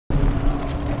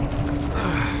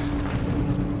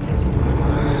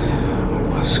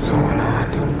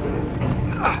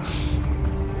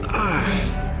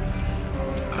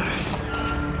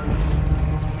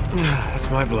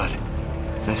my blood.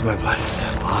 That's my blood. It's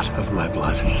a lot of my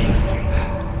blood.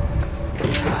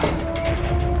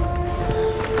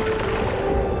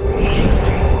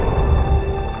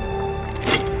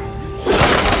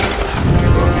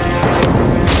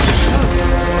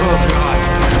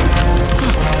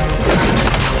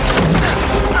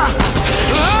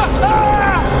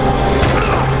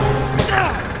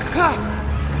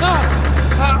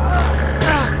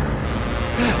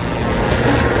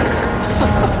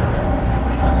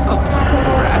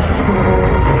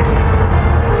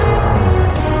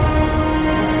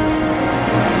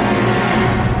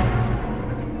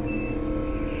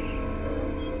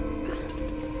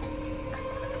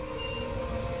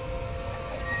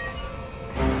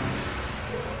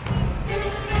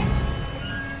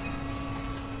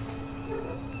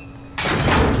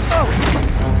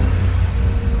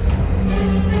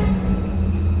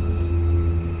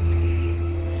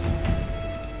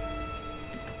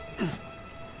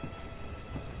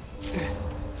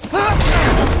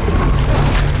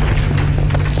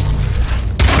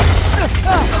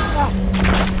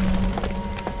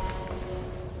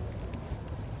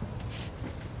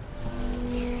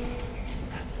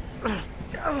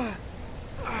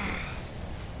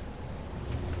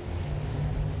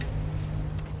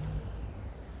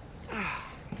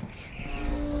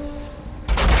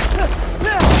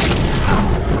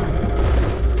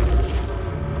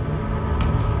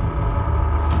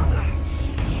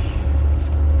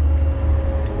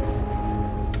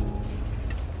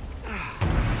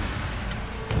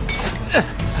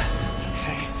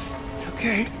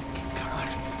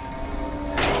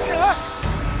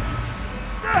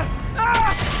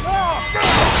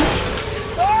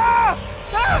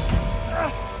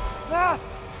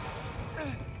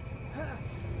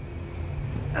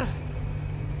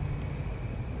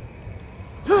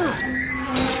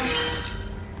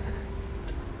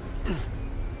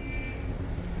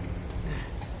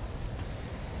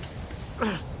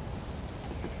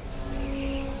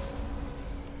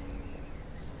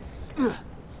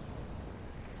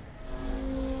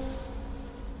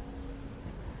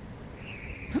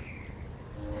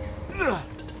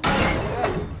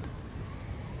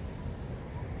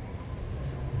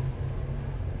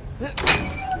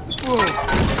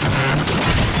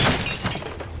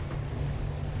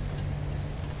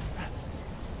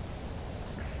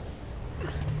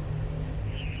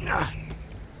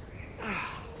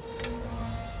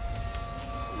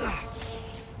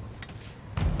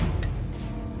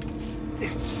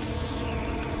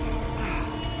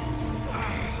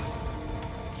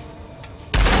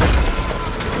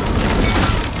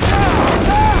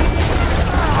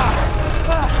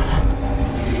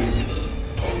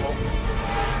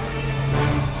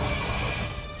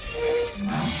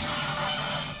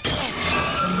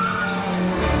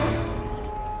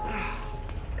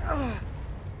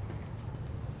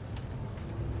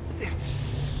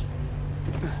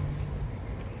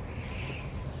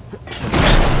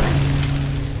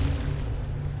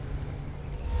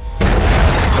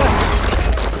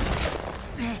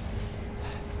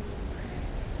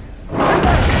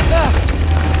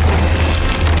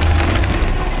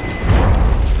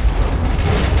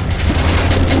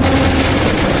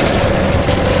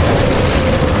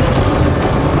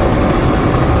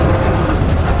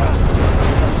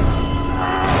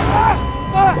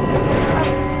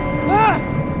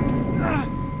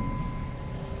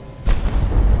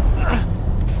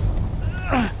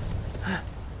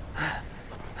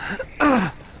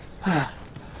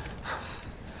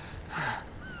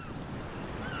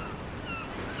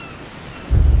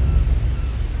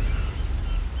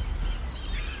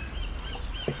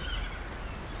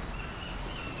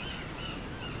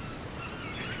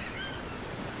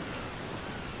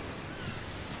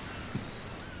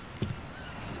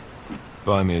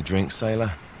 Buy me a drink,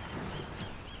 sailor.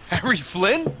 Harry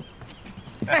Flynn?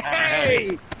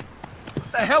 Hey!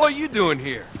 What the hell are you doing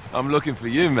here? I'm looking for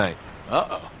you, mate.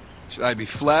 Uh-oh. Should I be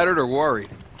flattered or worried?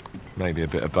 Maybe a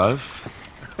bit of both.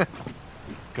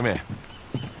 Come here.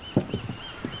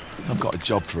 I've got a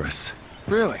job for us.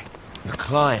 Really? The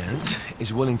client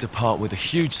is willing to part with a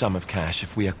huge sum of cash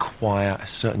if we acquire a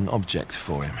certain object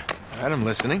for him. All right, I'm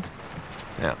listening.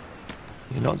 Now,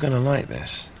 you're not gonna like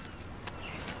this.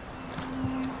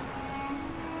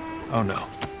 Oh, no.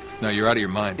 No, you're out of your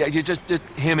mind. Yeah, you just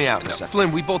hear me out for a second.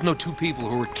 Flynn, we both know two people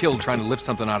who were killed trying to lift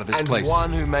something out of this place. And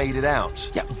one who made it out.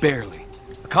 Yeah, barely.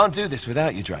 I can't do this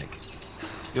without you, Drake.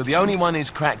 You're the only one who's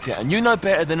cracked it, and you know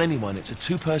better than anyone it's a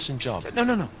two-person job.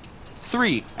 No.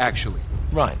 3, actually.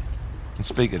 Right. And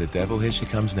speak of the devil, here she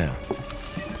comes now.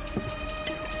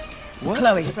 What?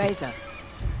 Chloe Fraser.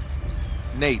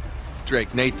 Nate.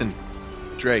 Drake. Nathan.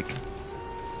 Drake.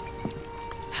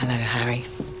 Hello, Harry.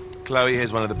 Chloe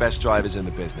here's one of the best drivers in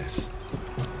the business.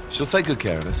 She'll take good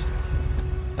care of us.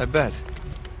 I bet.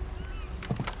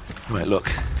 Right,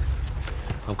 look.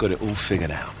 I've got it all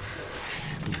figured out.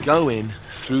 We go in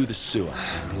through the sewer.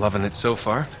 Loving it so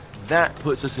far. That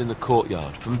puts us in the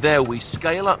courtyard. From there, we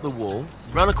scale up the wall,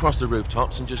 run across the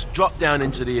rooftops, and just drop down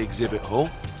into the exhibit hall.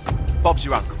 Bob's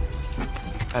your uncle.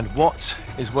 And what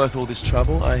is worth all this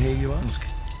trouble, I hear you ask?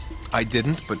 I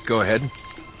didn't, but go ahead.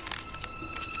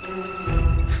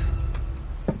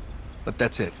 But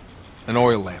that's it. An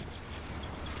oil lamp.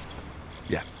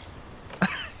 Yeah.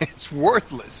 It's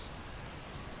worthless.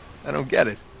 I don't get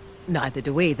it. Neither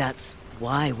do we. That's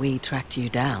why we tracked you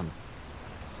down.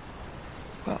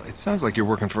 Well, it sounds like you're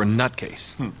working for a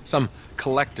nutcase. Some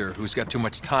collector who's got too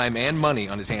much time and money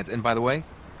on his hands. And by the way,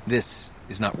 this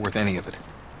is not worth any of it.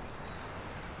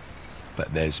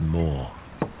 But there's more.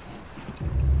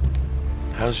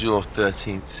 How's your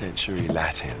 13th century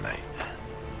Latin, mate?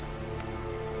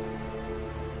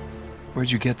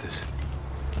 Where'd you get this?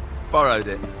 Borrowed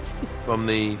it from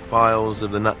the files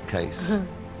of the nutcase.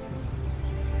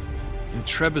 In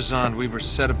Trebizond, we were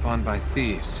set upon by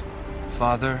thieves.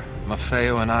 Father,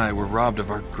 Maffeo, and I were robbed of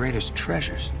our greatest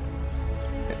treasures.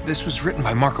 This was written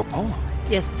by Marco Polo.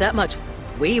 Yes, that much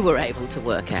we were able to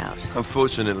work out.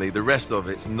 Unfortunately, the rest of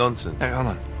it's nonsense. Hey, hold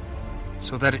on.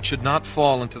 So that it should not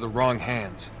fall into the wrong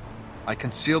hands, I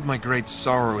concealed my great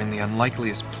sorrow in the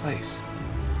unlikeliest place.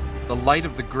 The light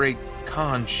of the great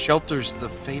Khan shelters the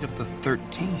fate of the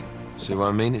 13. See what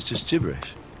I mean? It's just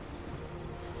gibberish.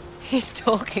 He's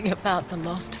talking about the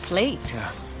lost fleet.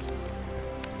 Yeah.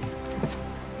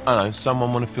 I know,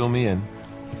 someone want to fill me in?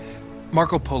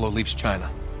 Marco Polo leaves China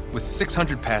with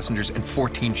 600 passengers and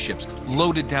 14 ships,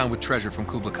 loaded down with treasure from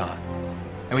Kublai Khan.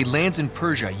 And he lands in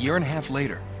Persia a year and a half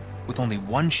later, with only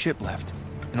one ship left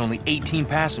and only 18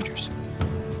 passengers.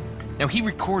 Now, he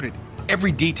recorded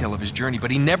every detail of his journey,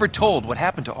 but he never told what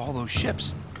happened to all those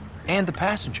ships and the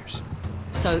passengers.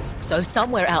 So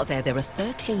somewhere out there are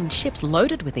 13 ships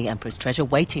loaded with the Emperor's treasure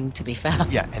waiting to be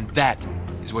found. Yeah, and that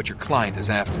is what your client is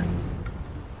after.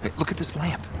 Hey, look at this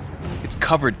lamp. It's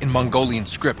covered in Mongolian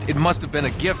script. It must have been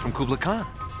a gift from Kublai Khan.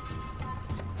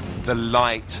 The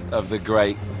light of the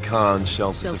great Khan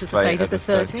shelters the fate of the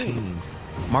 13.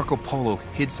 Marco Polo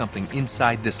hid something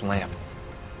inside this lamp.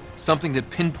 Something that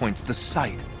pinpoints the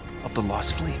site of the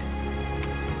lost fleet.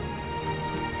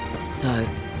 So,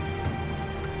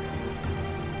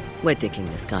 we're dicking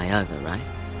this guy over, right?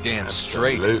 Damn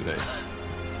straight. Absolutely.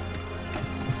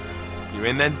 You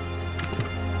in then?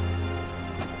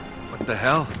 What the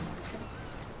hell?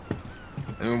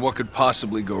 I mean, what could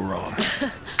possibly go wrong?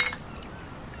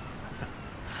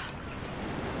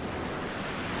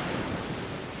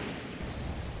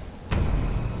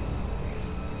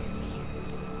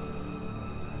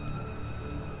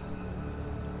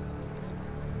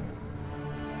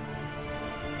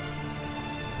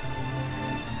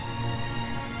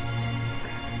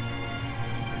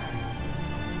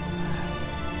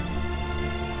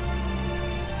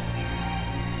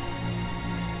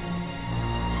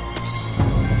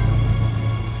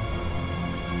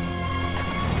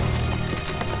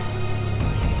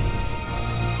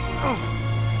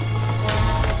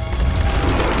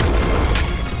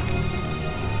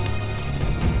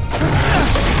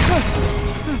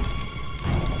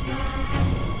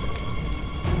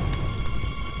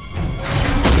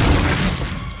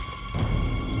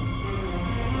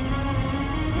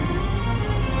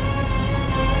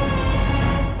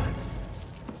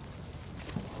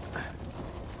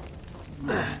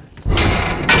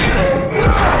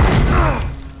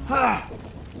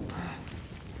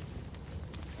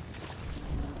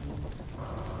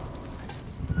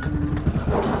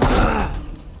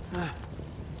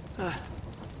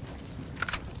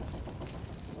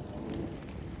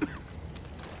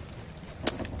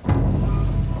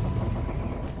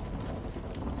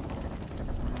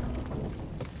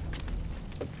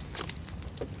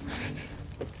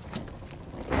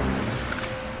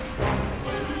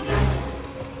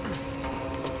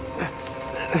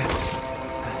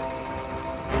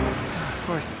 Of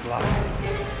course it's locked.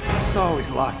 It's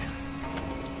always locked.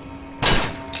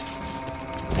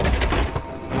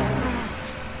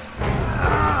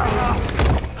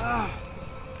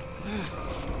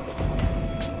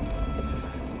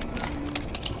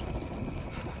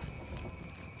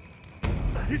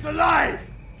 He's alive!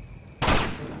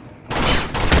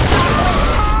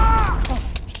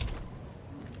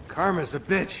 Karma's a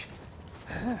bitch.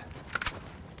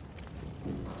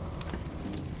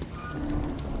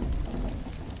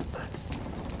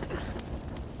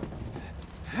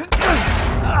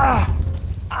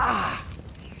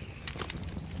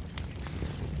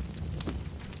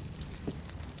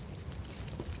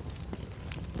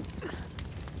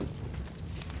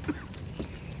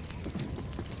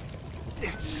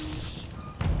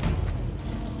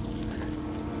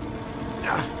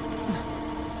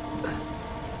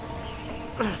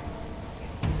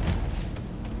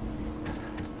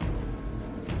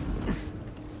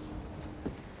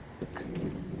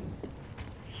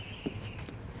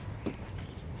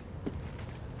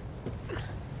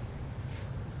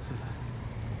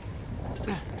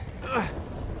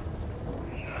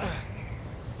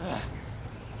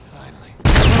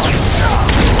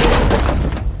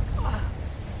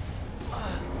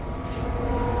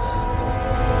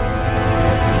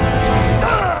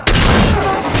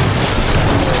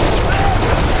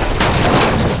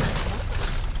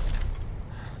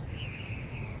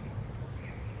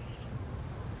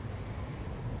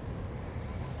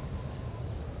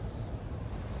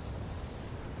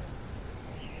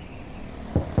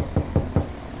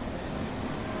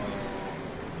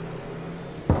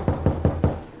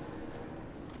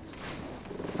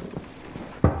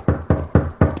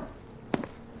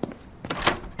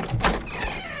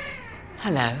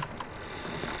 Hello.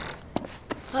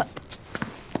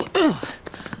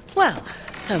 Well,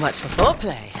 so much for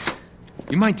foreplay.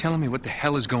 You mind telling me what the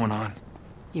hell is going on?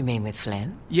 You mean with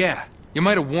Flynn? Yeah, you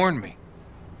might have warned me.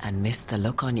 And missed the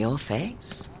look on your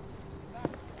face?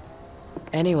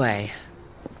 Anyway,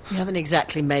 you haven't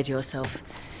exactly made yourself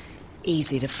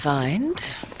easy to find.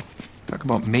 Talk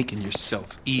about making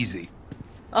yourself easy.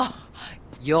 Oh,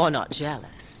 you're not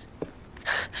jealous.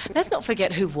 Let's not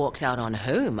forget who walked out on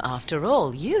whom. After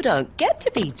all, you don't get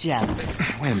to be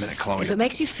jealous. Wait a minute, Chloe. If it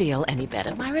makes you feel any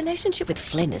better, my relationship with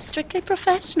Flynn is strictly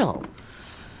professional.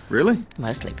 Really?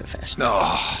 Mostly professional.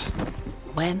 Oh.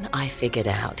 When I figured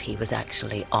out he was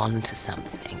actually on to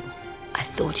something, I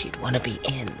thought you'd want to be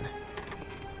in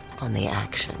on the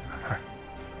action.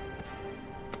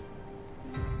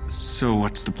 So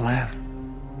what's the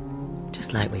plan?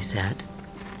 Just like we said.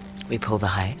 We pull the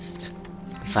heist,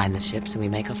 we find the ships, and we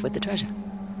make off with the treasure.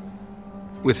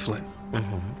 With Flynn?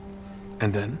 Mm-hmm.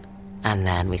 And then? And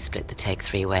then we split the take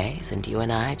 3 ways, and you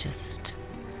and I just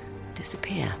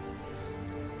disappear.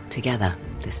 Together,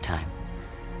 this time.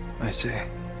 I see.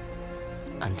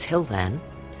 Until then,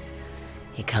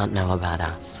 he can't know about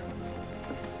us.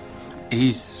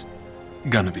 He's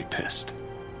gonna be pissed.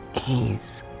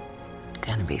 He's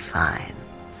gonna be fine.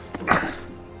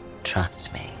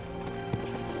 Trust me.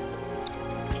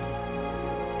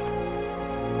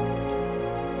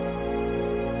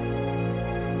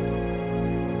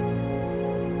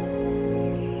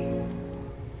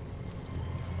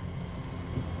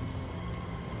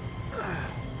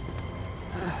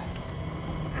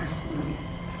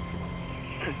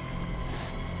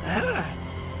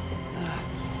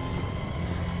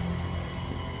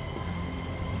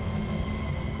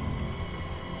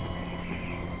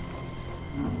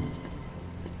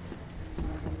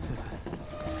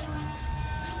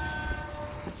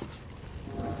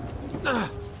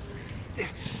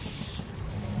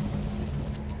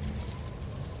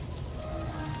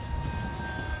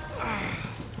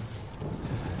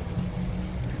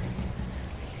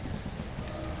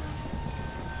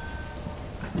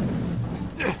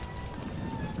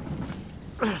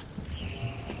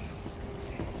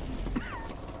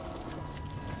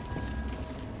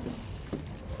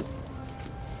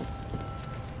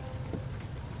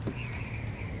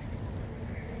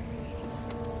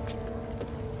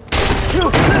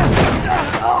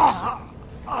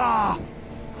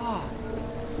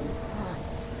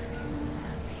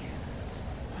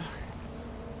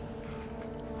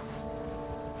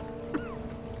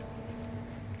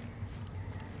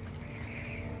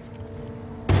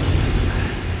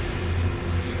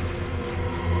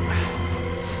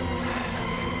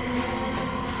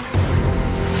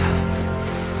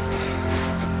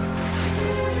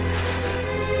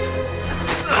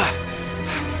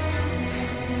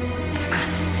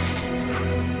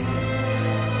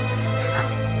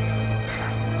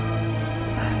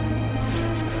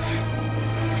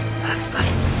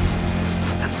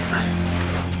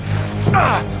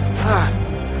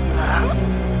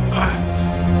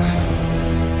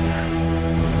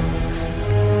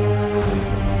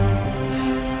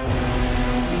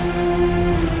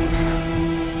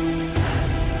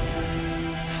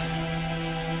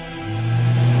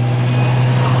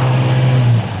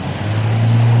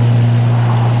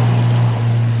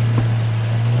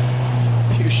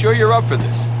 Sure you're up for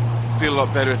this? Feel a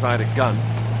lot better if I had a gun.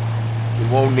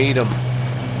 We won't need them.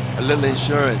 A little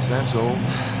insurance, that's all.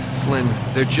 Flynn,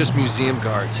 they're just museum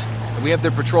guards. And we have their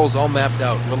patrols all mapped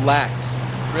out. Relax.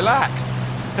 Relax.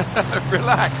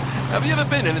 Relax. Have you ever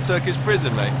been in a Turkish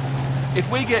prison, mate? If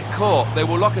we get caught, they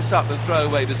will lock us up and throw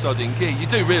away the sodding key. You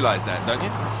do realize that, don't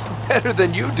you? Better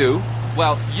than you do.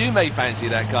 Well, you may fancy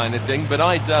that kind of thing, but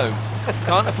I don't.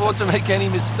 Can't afford to make any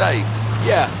mistakes.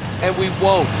 Yeah, and we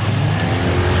won't.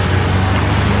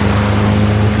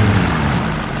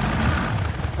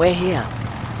 We're here.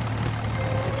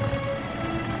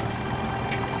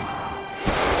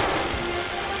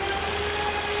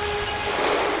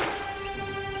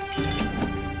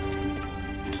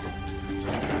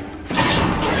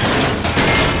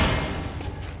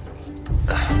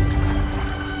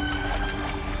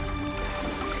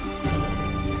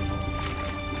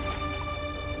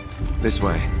 This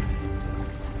way.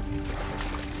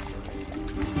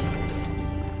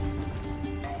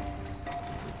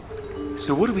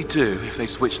 So what do we do if they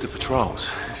switch the patrols?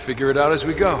 Figure it out as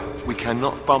we go. We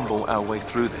cannot fumble our way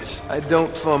through this. I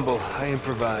don't fumble, I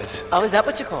improvise. Oh, is that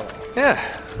what you call it? Yeah,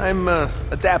 I'm,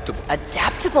 adaptable.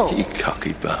 Adaptable? You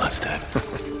cocky bastard.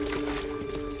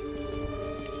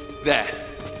 There.